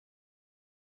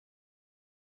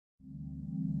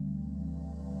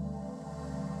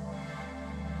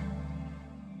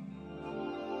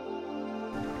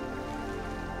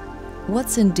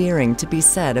What's endearing to be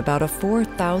said about a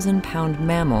 4,000-pound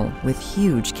mammal with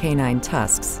huge canine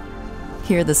tusks?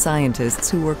 Hear the scientists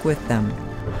who work with them.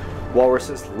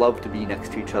 Walruses love to be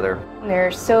next to each other.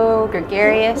 They're so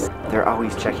gregarious. They're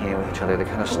always checking in with each other. They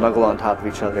kind of snuggle on top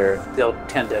of each other. They'll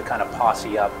tend to kind of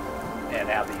posse up and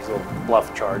have these little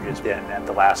bluff charges, then at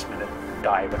the last minute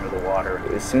dive under the water.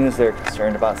 As soon as they're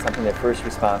concerned about something, their first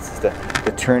response is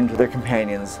to turn to their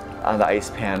companions on the ice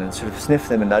pan and sort of sniff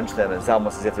them and nudge them. It's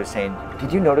almost as if they're saying,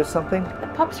 "Did you notice something?" The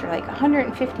pups are like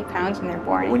 150 pounds when they're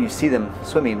born. When you see them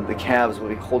swimming, the calves will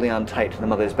be holding on tight to the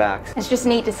mother's backs. It's just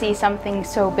neat to see something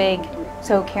so big,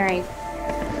 so caring.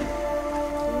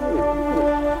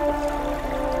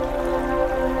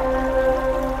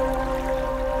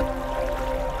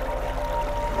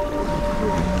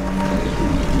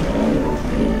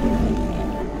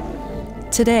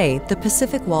 Today, the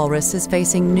Pacific walrus is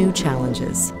facing new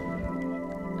challenges.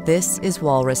 This is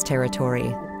walrus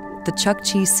territory, the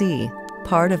Chukchi Sea,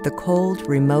 part of the cold,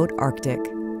 remote Arctic.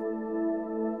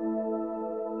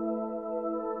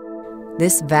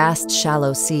 This vast,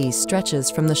 shallow sea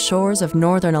stretches from the shores of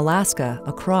northern Alaska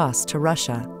across to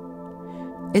Russia.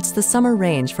 It's the summer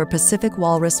range for Pacific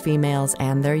walrus females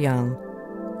and their young.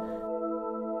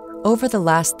 Over the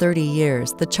last 30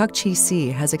 years, the Chukchi Sea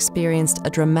has experienced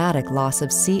a dramatic loss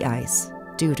of sea ice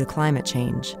due to climate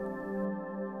change.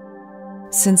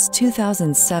 Since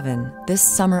 2007, this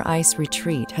summer ice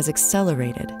retreat has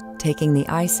accelerated, taking the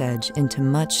ice edge into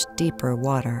much deeper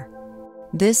water.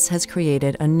 This has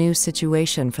created a new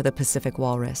situation for the Pacific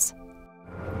walrus.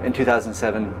 In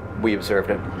 2007, we observed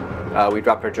it. We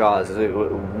dropped our jaws. It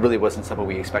really wasn't something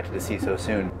we expected to see so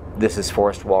soon. This has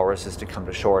forced walruses to come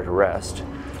to shore to rest,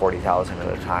 40,000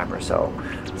 at a time or so.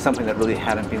 Something that really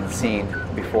hadn't been seen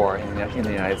before in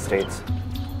the United States.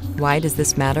 Why does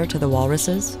this matter to the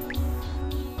walruses?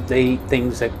 They eat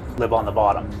things that live on the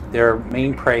bottom. Their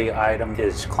main prey item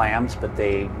is clams, but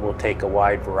they will take a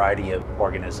wide variety of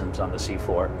organisms on the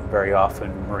seafloor, very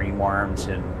often marine worms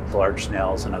and large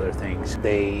snails and other things.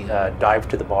 They dive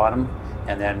to the bottom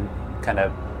and then kind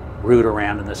of root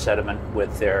around in the sediment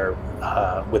with their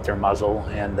muzzle,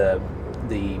 and the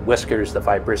whiskers, the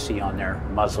vibrissae on their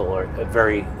muzzle are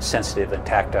very sensitive and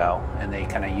tactile, and they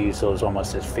kind of use those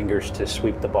almost as fingers to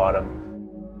sweep the bottom.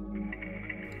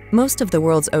 Most of the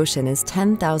world's ocean is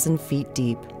 10,000 feet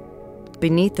deep.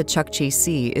 Beneath the Chukchi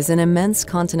Sea is an immense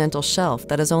continental shelf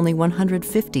that is only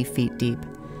 150 feet deep.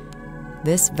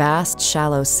 This vast,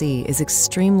 shallow sea is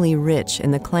extremely rich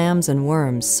in the clams and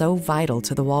worms so vital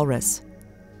to the walrus.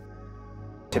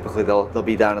 Typically, they'll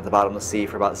be down at the bottom of the sea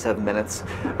for about 7 minutes,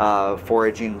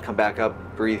 foraging, come back up,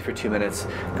 breathe for 2 minutes,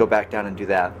 go back down and do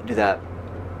that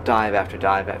dive after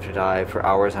dive after dive for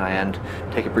hours on end,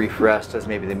 take a brief rest as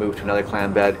maybe they move to another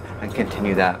clam bed, and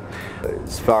continue that.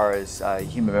 As far as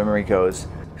human memory goes,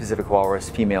 Pacific walrus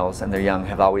females and their young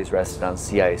have always rested on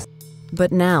sea ice.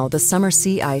 But now the summer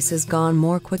sea ice is gone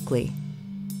more quickly.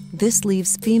 This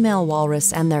leaves female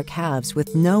walrus and their calves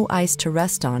with no ice to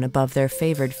rest on above their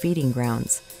favored feeding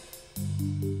grounds.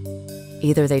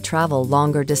 Either they travel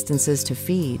longer distances to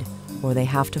feed, or they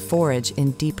have to forage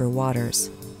in deeper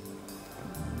waters.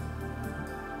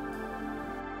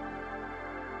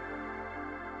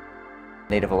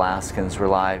 Native Alaskans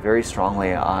rely very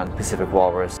strongly on Pacific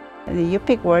walrus. The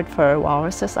Yupik word for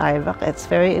walrus is ivak. It's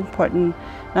very important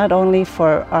not only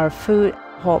for our food.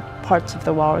 Whole parts of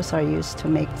the walrus are used to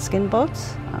make skin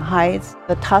boats, hides.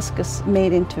 The tusk is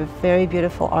made into very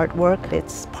beautiful artwork.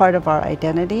 It's part of our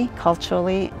identity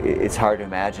culturally. It's hard to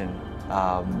imagine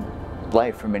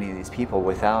life for many of these people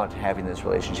without having this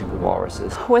relationship with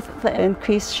walruses. With the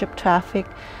increased ship traffic,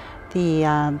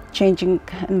 the changing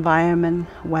environment,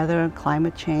 weather and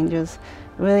climate changes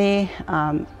really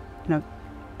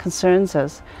concerns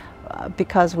us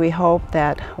because we hope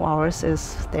that walrus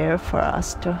is there for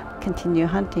us to continue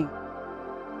hunting.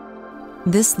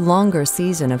 This longer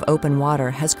season of open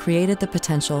water has created the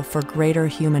potential for greater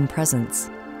human presence.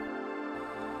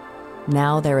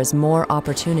 Now there is more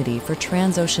opportunity for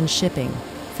transocean shipping,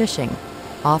 fishing,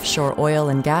 offshore oil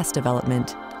and gas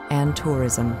development, and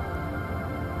tourism.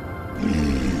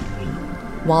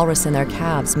 Walrus and their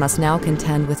calves must now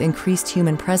contend with increased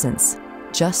human presence,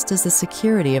 just as the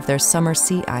security of their summer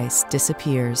sea ice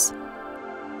disappears.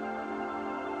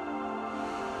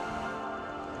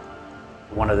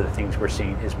 One of the things we're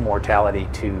seeing is mortality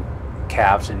to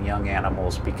calves and young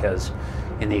animals, because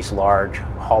in these large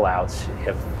haul-outs,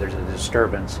 if there's a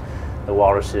disturbance, the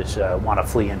walruses want to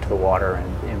flee into the water,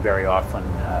 and very often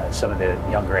some of the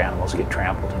younger animals get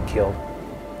trampled and killed.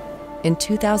 In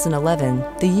 2011,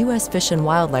 the U.S. Fish and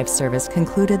Wildlife Service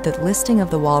concluded that listing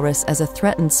of the walrus as a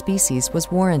threatened species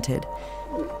was warranted.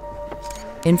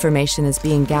 Information is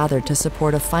being gathered to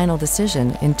support a final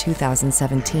decision in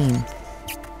 2017.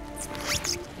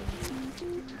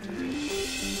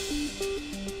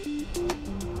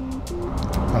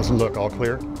 How's it look? All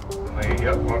clear?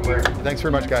 Yep, all clear. Thanks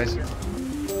very much, guys. You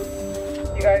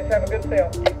guys have a good sail.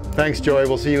 Thanks, Joy.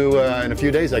 We'll see you in a few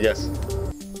days, I guess.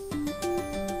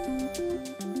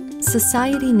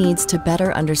 Society needs to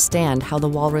better understand how the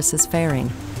walrus is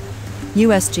faring.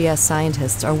 USGS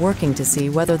scientists are working to see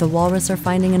whether the walrus are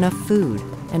finding enough food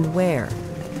and where,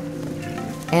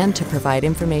 and to provide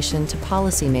information to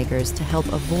policymakers to help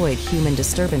avoid human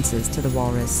disturbances to the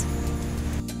walrus.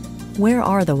 Where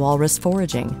are the walrus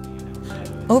foraging?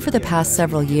 Over the past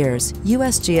several years,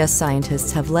 USGS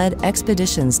scientists have led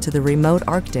expeditions to the remote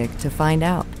Arctic to find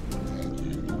out.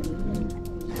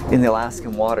 In the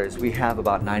Alaskan waters, we have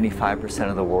about 95%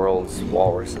 of the world's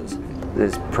walruses.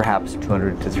 There's perhaps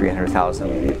 200 to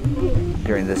 300,000.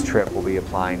 During this trip, we'll be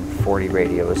applying 40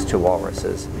 radios to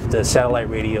walruses. The satellite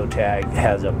radio tag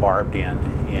has a barbed end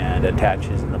and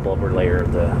attaches in the blubber layer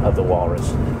of the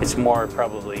walrus. It's more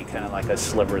probably kind of like a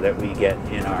sliver that we get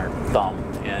in our thumb,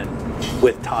 and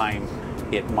with time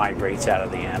it migrates out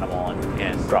of the animal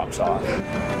and drops off.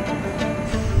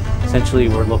 Essentially,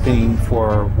 we're looking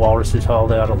for walruses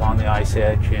hauled out along the ice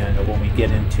edge, and when we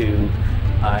get into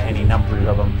any numbers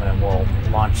of them, then we'll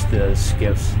launch the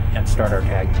skiffs and start our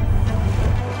tag.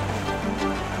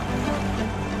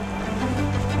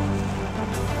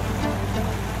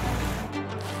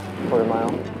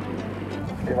 Quarter-mile.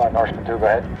 Be like Norseman 2, go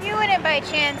ahead. You wouldn't by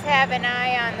chance have an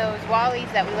eye on those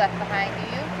wallies that we left behind,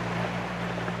 do you?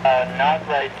 Not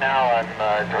right now.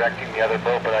 I'm directing the other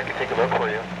boat, but I can take a look for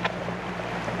you.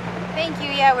 Thank you.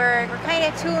 Yeah, we're kind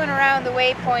of tooling around the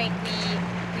waypoint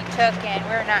we took, and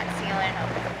we're not sealing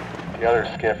them. The other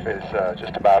skiff is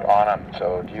just about on them,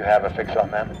 so do you have a fix on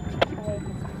them?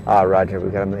 Roger, we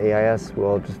got them in the AIS.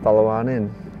 We'll just follow on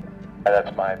in.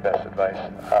 That's my best advice.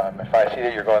 If I see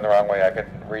that you're going the wrong way, I can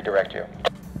redirect you.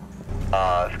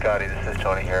 Scotty, this is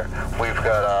Tony here. We've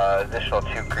got additional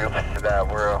 2 groups that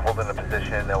we're holding the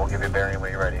position, and we'll give you a bearing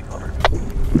when you're ready. Over.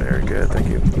 Very good, thank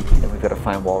you. And we've got to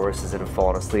find walruses that have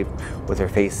fallen asleep with their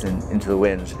face into the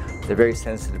wind. They're very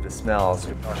sensitive to smells.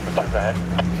 Norseman 2, go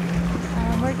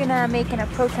ahead. We're gonna make an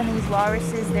approach on these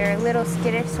walruses. They're a little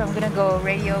skittish, so I'm gonna go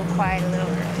radio quiet a little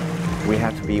early. We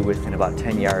have to be within about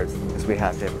 10 yards because we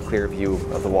have to have a clear view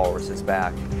of the walrus's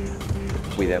back.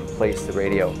 We then place the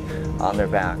radio on their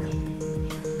back.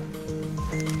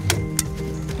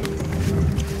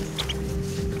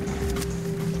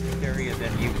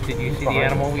 Did you see the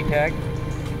animal we tagged?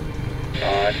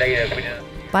 Negative, we didn't.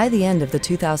 By the end of the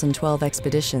 2012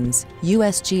 expeditions,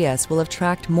 USGS will have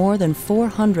tracked more than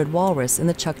 400 walrus in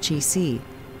the Chukchi Sea,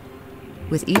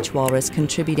 with each walrus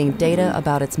contributing data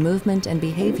about its movement and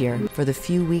behavior for the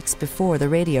few weeks before the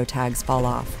radio tags fall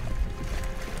off.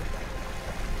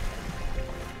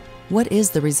 What is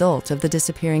the result of the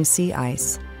disappearing sea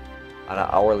ice? On an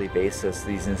hourly basis,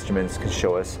 these instruments can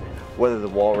show us whether the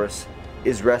walrus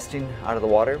is resting out of the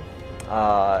water,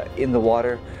 in the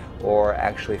water, or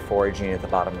actually foraging at the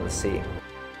bottom of the sea.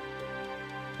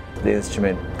 The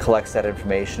instrument collects that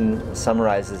information,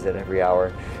 summarizes it every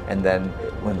hour, and then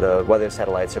when the weather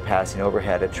satellites are passing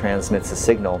overhead, it transmits a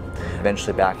signal.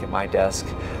 Eventually back at my desk,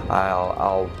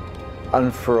 I'll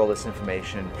unfurl this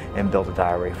information and build a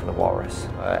diary for the walrus.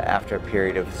 After a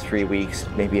period of 3 weeks,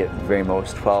 maybe at the very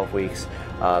most 12 weeks,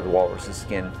 the walrus's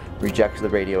skin rejects the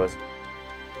radios.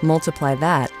 Multiply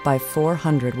that by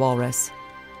 400 walrus.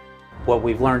 What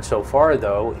we've learned so far,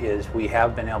 though, is we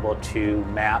have been able to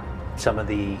map some of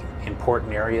the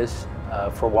important areas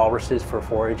for walruses for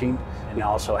foraging, and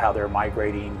also how they're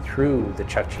migrating through the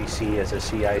Chukchi Sea as the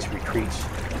sea ice retreats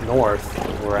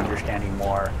north. We're understanding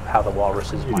more how the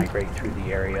walruses migrate through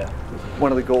the area.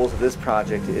 One of the goals of this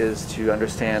project is to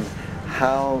understand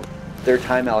how their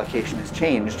time allocation has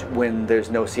changed when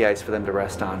there's no sea ice for them to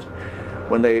rest on.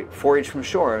 When they forage from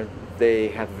shore, they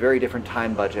have a very different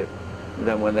time budget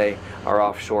than when they are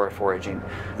offshore foraging.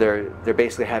 They're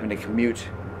basically having to commute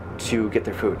to get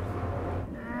their food.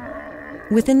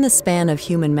 Within the span of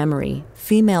human memory,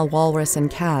 female walrus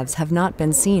and calves have not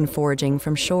been seen foraging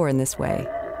from shore in this way.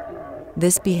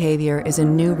 This behavior is a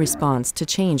new response to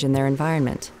change in their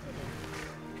environment.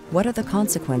 What are the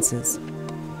consequences?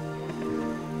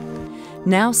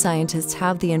 Now scientists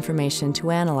have the information to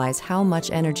analyze how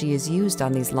much energy is used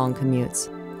on these long commutes,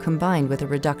 combined with a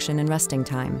reduction in resting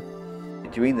time.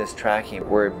 Doing this tracking,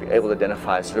 we're able to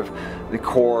identify sort of the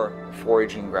core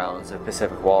foraging grounds of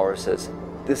Pacific walruses.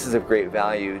 This is of great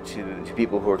value to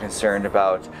people who are concerned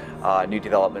about new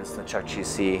developments in the Chukchi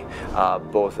Sea,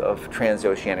 both of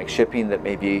transoceanic shipping that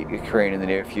may be occurring in the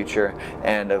near future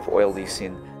and of oil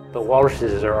leasing. But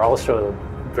walruses are also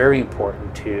very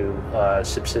important to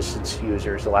subsistence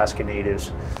users, Alaska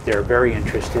Natives. They're very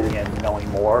interested in knowing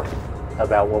more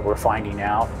about what we're finding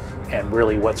out and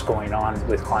really what's going on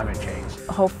with climate change.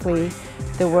 Hopefully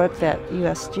the work that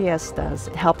USGS does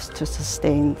helps to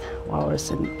sustain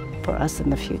walrus for us in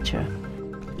the future.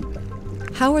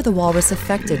 How are the walrus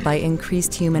affected by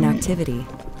increased human activity?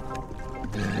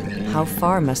 How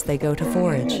far must they go to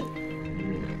forage?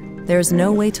 There's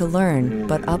no way to learn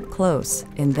but up close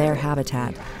in their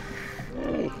habitat.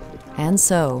 And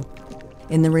so,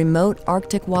 in the remote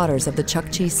Arctic waters of the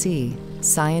Chukchi Sea,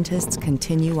 scientists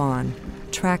continue on,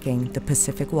 tracking the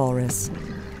Pacific walrus.